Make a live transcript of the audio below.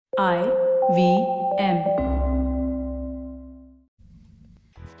IVM.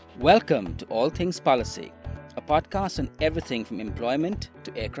 Welcome to All Things Policy, a podcast on everything from employment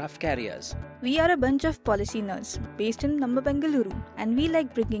to aircraft carriers. We are a bunch of policy nerds based in Number Bengaluru, and we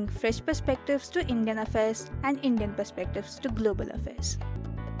like bringing fresh perspectives to Indian affairs and Indian perspectives to global affairs.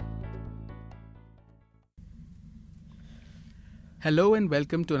 Hello and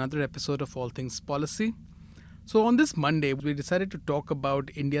welcome to another episode of All Things Policy. So on this Monday, we decided to talk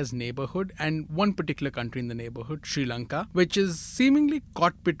about India's neighborhood and one particular country in the neighborhood, Sri Lanka, which is seemingly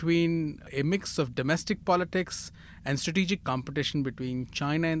caught between a mix of domestic politics and strategic competition between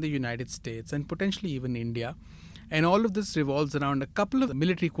China and the United States and potentially even India. And all of this revolves around a couple of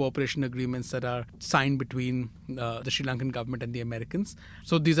military cooperation agreements that are signed between the Sri Lankan government and the Americans.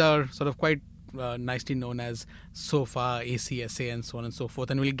 So these are sort of quite nicely known as SOFA, ACSA, and so on and so forth.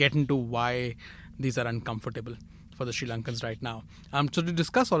 And we'll get into why these are uncomfortable for the Sri Lankans right now. So to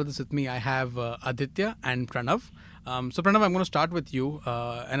discuss all of this with me, I have Aditya and Pranav. So Pranav, I'm going to start with you,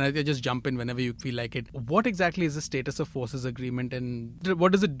 and I just jump in whenever you feel like it. What exactly is the status of forces agreement, and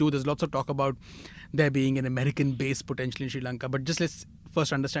what does it do? There's lots of talk about there being an American base potentially in Sri Lanka, but just let's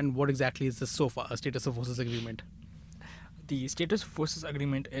first understand what exactly is the SOFA, a status of forces agreement. The status of forces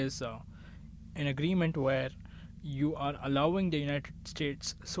agreement is an agreement where you are allowing the United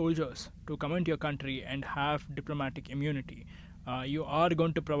States soldiers to come into your country and have diplomatic immunity. You are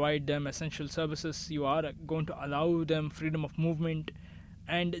going to provide them essential services. You are going to allow them freedom of movement.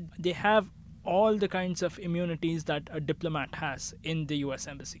 And they have all the kinds of immunities that a diplomat has in the US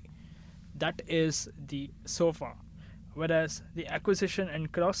Embassy. That is the SOFA. Whereas the acquisition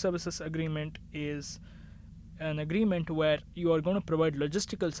and cross services agreement is an agreement where you are going to provide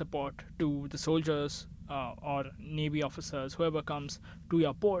logistical support to the soldiers or Navy officers, whoever comes to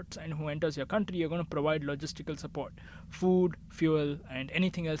your ports and who enters your country. You're going to provide logistical support, food, fuel, and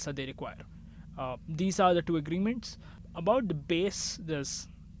anything else that they require. These are the two agreements. About the base, there's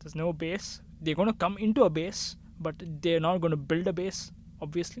no base. They're going to come into a base, but they're not going to build a base,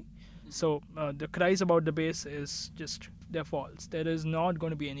 obviously. So the cries about the base is just, they're false. There is not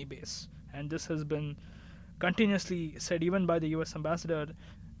going to be any base. And this has been continuously said even by the US ambassador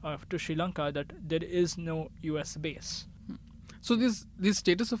to Sri Lanka that there is no US base. So these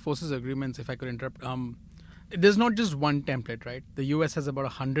status of forces agreements, if I could interrupt, there's not just one template, right? The US has about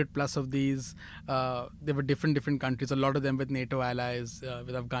 100 plus of these. There were different countries, a lot of them with NATO allies,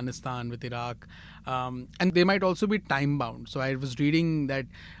 with Afghanistan, with Iraq. And they might also be time bound. So I was reading that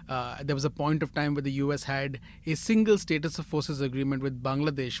there was a point of time where the US had a single status of forces agreement with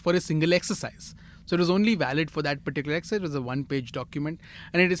Bangladesh for a single exercise. So it was only valid for that particular exercise. It was a one-page document.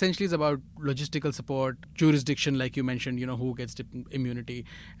 And it essentially is about logistical support, jurisdiction, like you mentioned, who gets immunity,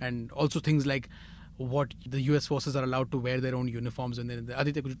 and also things like what the US forces are allowed to wear their own uniforms. And then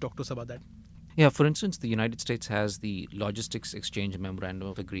Aditya, could you talk to us about that? Yeah, for instance, the United States has the Logistics Exchange Memorandum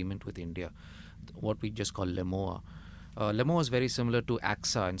of Agreement with India, what we just call LEMOA. LEMOA is very similar to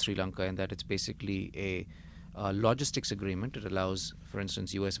AXA in Sri Lanka in that it's basically a logistics agreement. It allows, for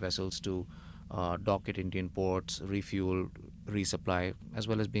instance, US vessels to dock at Indian ports, refuel, resupply, as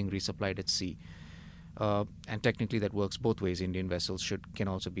well as being resupplied at sea. And technically that works both ways. Indian vessels can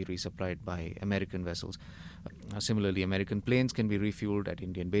also be resupplied by American vessels. Similarly, American planes can be refueled at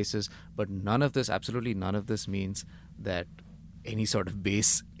Indian bases, but absolutely none of this means that any sort of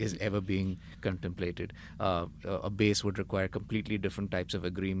base is ever being contemplated. A base would require completely different types of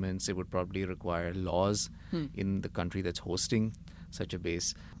agreements. It would probably require laws in the country that's hosting such a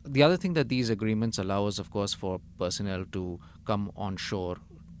base. The other thing that these agreements allow is, of course, for personnel to come on shore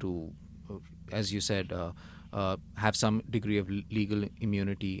to, as you said, have some degree of legal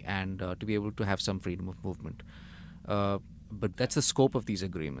immunity and to be able to have some freedom of movement. But that's the scope of these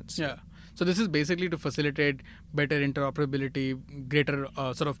agreements. Yeah. So this is basically to facilitate better interoperability, greater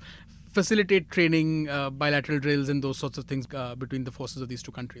facilitate training, bilateral drills, and those sorts of things between the forces of these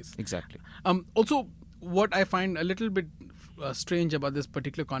two countries. Exactly. Also, what I find a little bit strange about this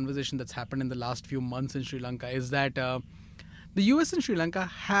particular conversation that's happened in the last few months in Sri Lanka is that the US and Sri Lanka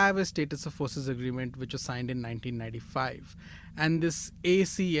have a status of forces agreement which was signed in 1995. And this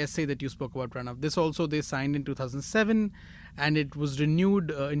ACSA that you spoke about, Pranav, this also they signed in 2007 and it was renewed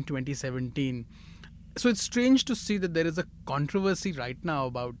in 2017. So it's strange to see that there is a controversy right now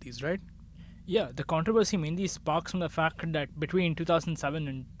about these, right? Yeah, the controversy mainly sparks from the fact that between 2007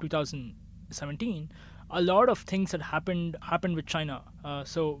 and 2017, a lot of things had happened with China.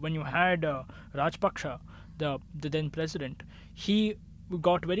 So when you had Rajpaksha, the then president, he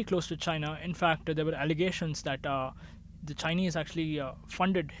got very close to China. In fact, there were allegations that the Chinese actually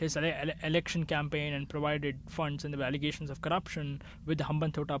funded his election campaign and provided funds, and there were allegations of corruption with the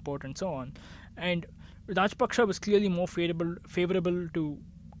Hambantota port and so on. And Rajpaksha was clearly more favorable to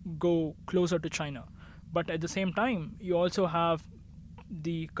go closer to China. But at the same time, you also have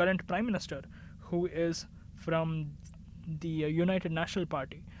the current Prime Minister, who is from the United National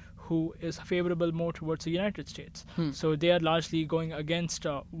Party, who is favorable more towards the United States. So they are largely going against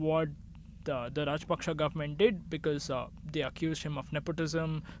what the Rajpaksha government did, because they accused him of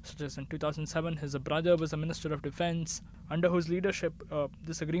nepotism, such as in 2007 his brother was a Minister of Defense, under whose leadership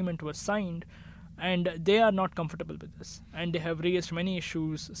this agreement was signed, and they are not comfortable with this. And they have raised many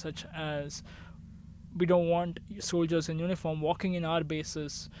issues, such as we don't want soldiers in uniform walking in our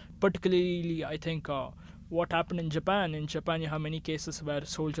bases. Particularly, I think what happened in Japan. In Japan, you have many cases where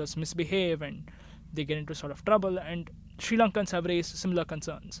soldiers misbehave and they get into sort of trouble, and Sri Lankans have raised similar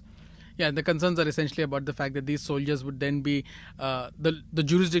concerns. Yeah, the concerns are essentially about the fact that these soldiers would then be the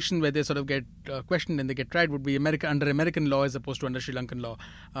jurisdiction where they sort of get questioned and they get tried would be under American law as opposed to under Sri Lankan law.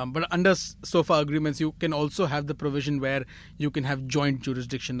 But under SOFA agreements, you can also have the provision where you can have joint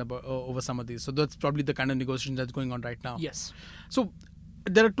jurisdiction over some of these. So that's probably the kind of negotiation that's going on right now. Yes. So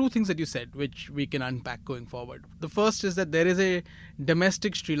there are two things that you said which we can unpack going forward. The first is that there is a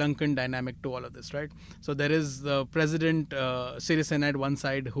domestic Sri Lankan dynamic to all of this, right? So there is the President Sirisena at one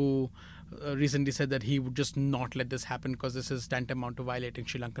side who recently said that he would just not let this happen because this is tantamount to violating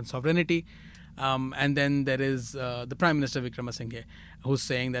Sri Lankan sovereignty. And then there is the Prime Minister Wickremesinghe, who's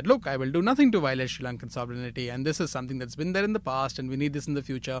saying that, look, I will do nothing to violate Sri Lankan sovereignty, and this is something that's been there in the past and we need this in the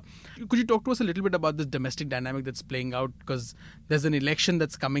future. Could you talk to us a little bit about this domestic dynamic that's playing out? Because there's an election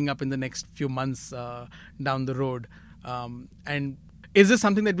that's coming up in the next few months down the road. And is this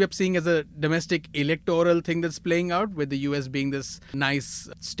something that we're seeing as a domestic electoral thing that's playing out, with the US being this nice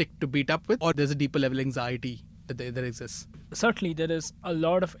stick to beat up with, or there's a deeper level anxiety that exists? Certainly, there is a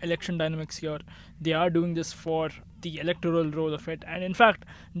lot of election dynamics here. They are doing this for the electoral role of it. And in fact,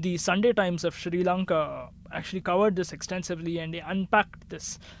 the Sunday Times of Sri Lanka actually covered this extensively, and they unpacked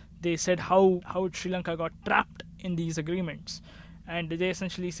this. They said how Sri Lanka got trapped in these agreements. And they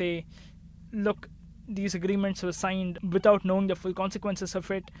essentially say, look, these agreements were signed without knowing the full consequences of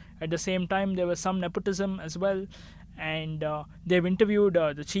it. At the same time, there was some nepotism as well. And they've interviewed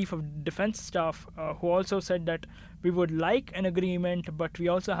the Chief of Defense Staff, who also said that we would like an agreement, but we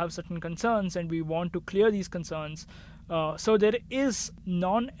also have certain concerns and we want to clear these concerns. So there is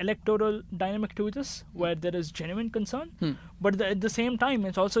non-electoral dynamic to this, where there is genuine concern. But at the same time,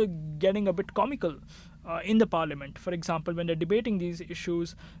 it's also getting a bit comical in the parliament. For example, when they're debating these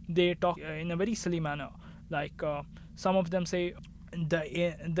issues, they talk in a very silly manner. Like some of them say, the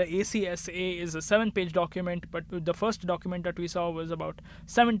ACSA is a 7-page document, but the first document that we saw was about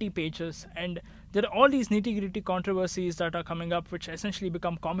 70 pages. And there are all these nitty-gritty controversies that are coming up, which essentially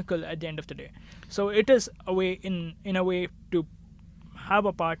become comical at the end of the day. So it is a way, in a way, to have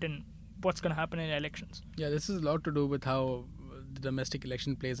a part in what's going to happen in elections. Yeah, this is a lot to do with how the domestic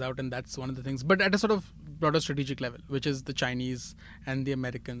election plays out, and that's one of the things. But at a sort of broader strategic level, which is the Chinese and the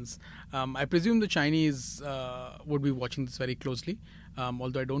Americans, I presume the Chinese would be watching this very closely,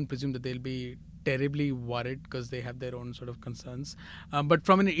 although I don't presume that they'll be terribly worried because they have their own sort of concerns. But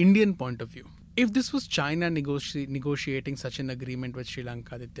from an Indian point of view, if this was China negotiating such an agreement with Sri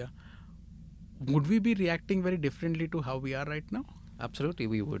Lanka, Aditya, would we be reacting very differently to how we are right now? Absolutely,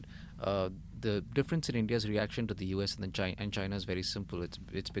 we would. The difference in India's reaction to the US and China is very simple.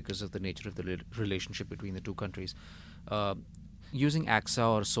 It's because of the nature of the relationship between the two countries. Using AXA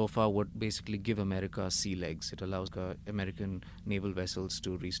or SOFA would basically give America sea legs. It allows American naval vessels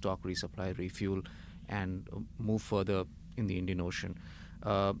to restock, resupply, refuel, and move further in the Indian Ocean.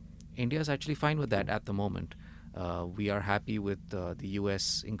 India is actually fine with that at the moment. We are happy with the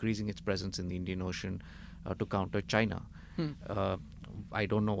US increasing its presence in the Indian Ocean to counter China. I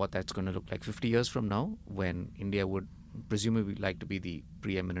don't know what that's going to look like 50 years from now, when India would presumably like to be the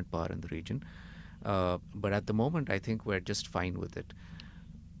preeminent power in the region. But at the moment, I think we're just fine with it.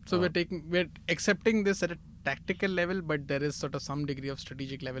 So we're accepting this at a tactical level, but there is sort of some degree of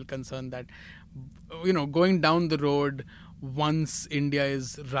strategic level concern that, going down the road, once India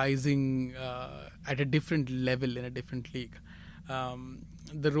is rising at a different level in a different league,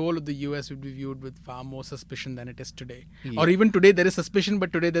 the role of the US would be viewed with far more suspicion than it is today. Yeah. Or even today there is suspicion,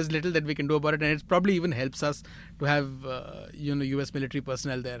 but today there's little that we can do about it, and it probably even helps us to have US military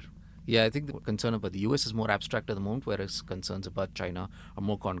personnel there. Yeah, I think the concern about the US is more abstract at the moment, whereas concerns about China are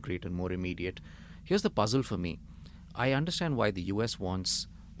more concrete and more immediate. Here's the puzzle for me. I understand why the US wants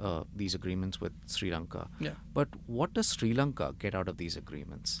these agreements with Sri Lanka. Yeah. But what does Sri Lanka get out of these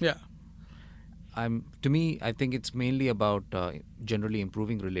agreements? Yeah. To me, I think it's mainly about generally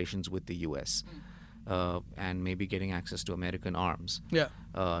improving relations with the U.S. And maybe getting access to American arms. Yeah.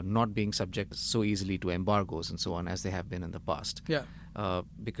 Not being subject so easily to embargoes and so on as they have been in the past. Yeah.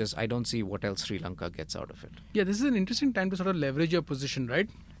 Because I don't see what else Sri Lanka gets out of it. Yeah, this is an interesting time to sort of leverage your position, right?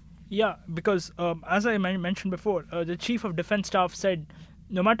 Yeah, because as I mentioned before, the Chief of Defense Staff said,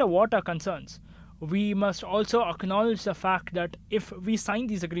 no matter what our concerns, we must also acknowledge the fact that if we sign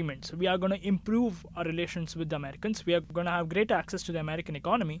these agreements, we are going to improve our relations with the Americans. We are going to have greater access to the American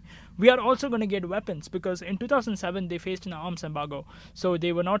economy. We are also going to get weapons because in 2007 they faced an arms embargo. So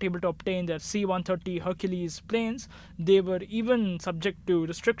they were not able to obtain their C-130 Hercules planes. They were even subject to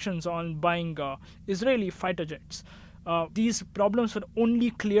restrictions on buying Israeli fighter jets. These problems were only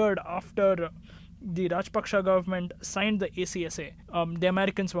cleared after the Rajpaksha government signed the ACSA. The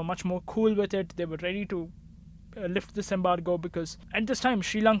Americans were much more cool with it. They were ready to lift this embargo because at this time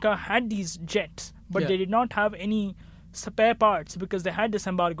Sri Lanka had these jets, but they did not have any spare parts because they had this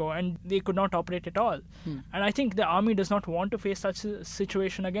embargo and they could not operate at all. And I think the army does not want to face such a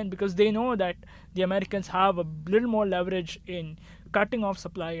situation again because they know that the Americans have a little more leverage in cutting off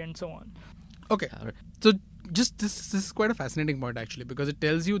supply and so on. Okay, so just this is quite a fascinating point actually, because it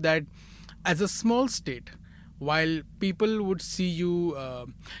tells you that as a small state, while people would see you,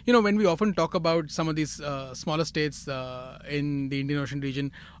 when we often talk about some of these smaller states in the Indian Ocean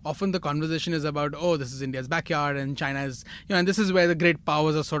region, often the conversation is about, oh, this is India's backyard and China is, and this is where the great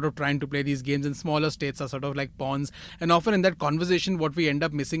powers are sort of trying to play these games and smaller states are sort of like pawns. And often in that conversation, what we end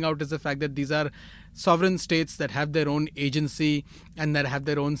up missing out is the fact that these are sovereign states that have their own agency and that have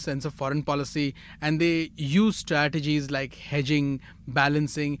their own sense of foreign policy, and they use strategies like hedging,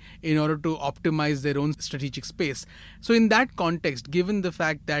 balancing in order to optimize their own strategic space. So in that context, given the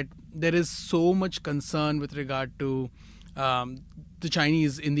fact that there is so much concern with regard to the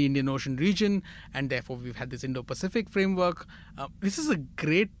Chinese in the Indian Ocean region, and therefore we've had this Indo-Pacific framework, this is a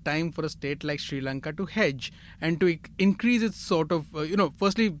great time for a state like Sri Lanka to hedge and to increase its sort of,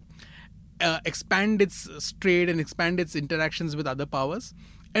 firstly, expand its trade and expand its interactions with other powers,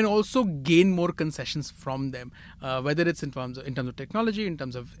 and also gain more concessions from them, whether it's in terms of technology, in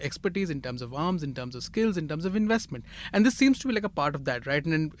terms of expertise, in terms of arms, in terms of skills, in terms of investment. And this seems to be like a part of that, right?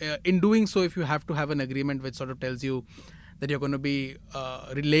 And in doing so, if you have to have an agreement which sort of tells you that you're going to be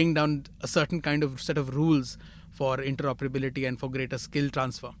laying down a certain kind of set of rules for interoperability and for greater skill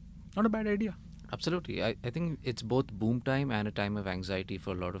transfer, not a bad idea. Absolutely. I think it's both boom time and a time of anxiety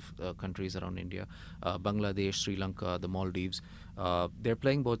for a lot of countries around India. Bangladesh, Sri Lanka, the Maldives, they're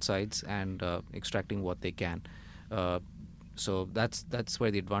playing both sides and extracting what they can. So that's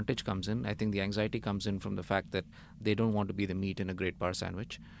where the advantage comes in. I think the anxiety comes in from the fact that they don't want to be the meat in a great power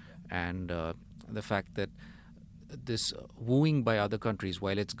sandwich. And the fact that this wooing by other countries,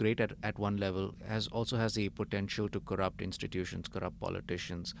 while it's great at one level, also has the potential to corrupt institutions, corrupt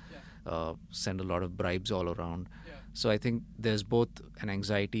politicians, send a lot of bribes all around. So I think there's both an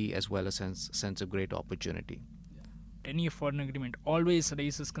anxiety as well as a sense of great opportunity. Any foreign agreement always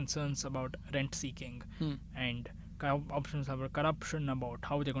raises concerns about rent seeking and options about corruption, about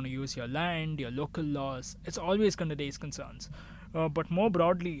how they're going to use your land, your local laws. It's always going to raise concerns. But more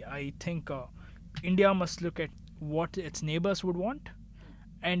broadly, I think India must look at what its neighbors would want,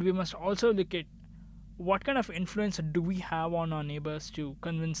 and we must also look at what kind of influence do we have on our neighbors to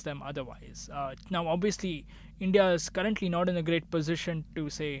convince them otherwise. Now, obviously, India is currently not in a great position to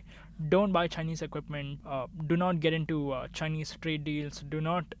say, don't buy Chinese equipment, do not get into Chinese trade deals, do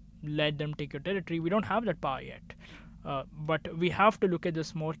not let them take your territory. We don't have that power yet. But we have to look at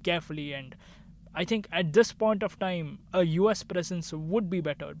this more carefully, and I think at this point of time, a US presence would be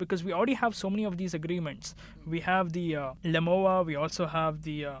better because we already have so many of these agreements. We have the LEMOA, we also have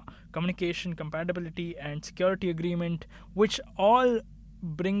the Communication Compatibility and Security Agreement, which all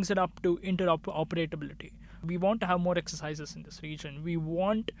brings it up to interoperability. We want to have more exercises in this region. We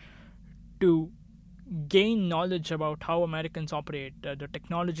want to gain knowledge about how Americans operate, the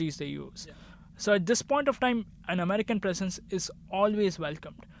technologies they use. So at this point of time, an American presence is always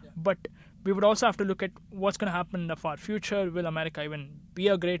welcomed. But we would also have to look at what's going to happen in the far future. Will America even be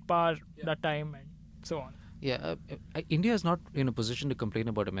a great power that time, and so on? Yeah, India is not in a position to complain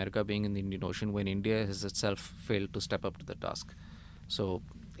about America being in the Indian Ocean when India has itself failed to step up to the task. So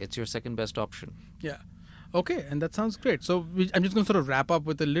it's your second best option. Yeah. Okay, and that sounds great. So I'm just going to sort of wrap up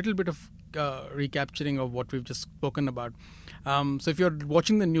with a little bit of recapturing of what we've just spoken about. So if you're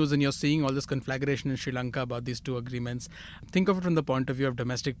watching the news and you're seeing all this conflagration in Sri Lanka about these two agreements, think of it from the point of view of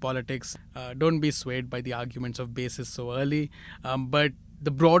domestic politics. Don't be swayed by the arguments of basis so early, but the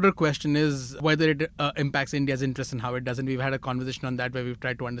broader question is whether it impacts India's interest and how it doesn't. We've had a conversation on that where we've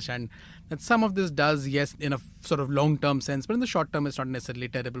tried to understand that some of this does, yes, in a sort of long-term sense, but in the short term, it's not necessarily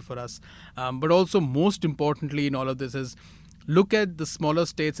terrible for us. But also, most importantly in all of this is look at the smaller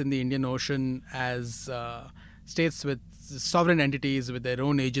states in the Indian Ocean as states with sovereign entities with their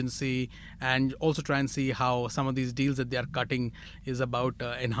own agency, and also try and see how some of these deals that they are cutting is about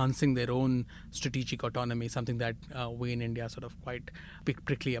enhancing their own strategic autonomy, something that we in India are sort of quite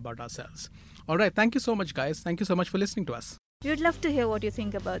prickly about ourselves. All right. Thank you so much, guys. Thank you so much for listening to us. We would love to hear what you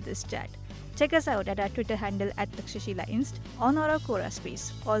think about this chat. Check us out at our Twitter handle at Takshashila Inst on our Quora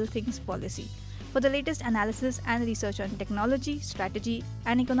space, All Things Policy. For the latest analysis and research on technology, strategy,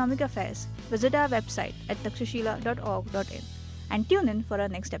 and economic affairs, visit our website at takshashila.org.in and tune in for our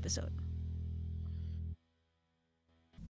next episode.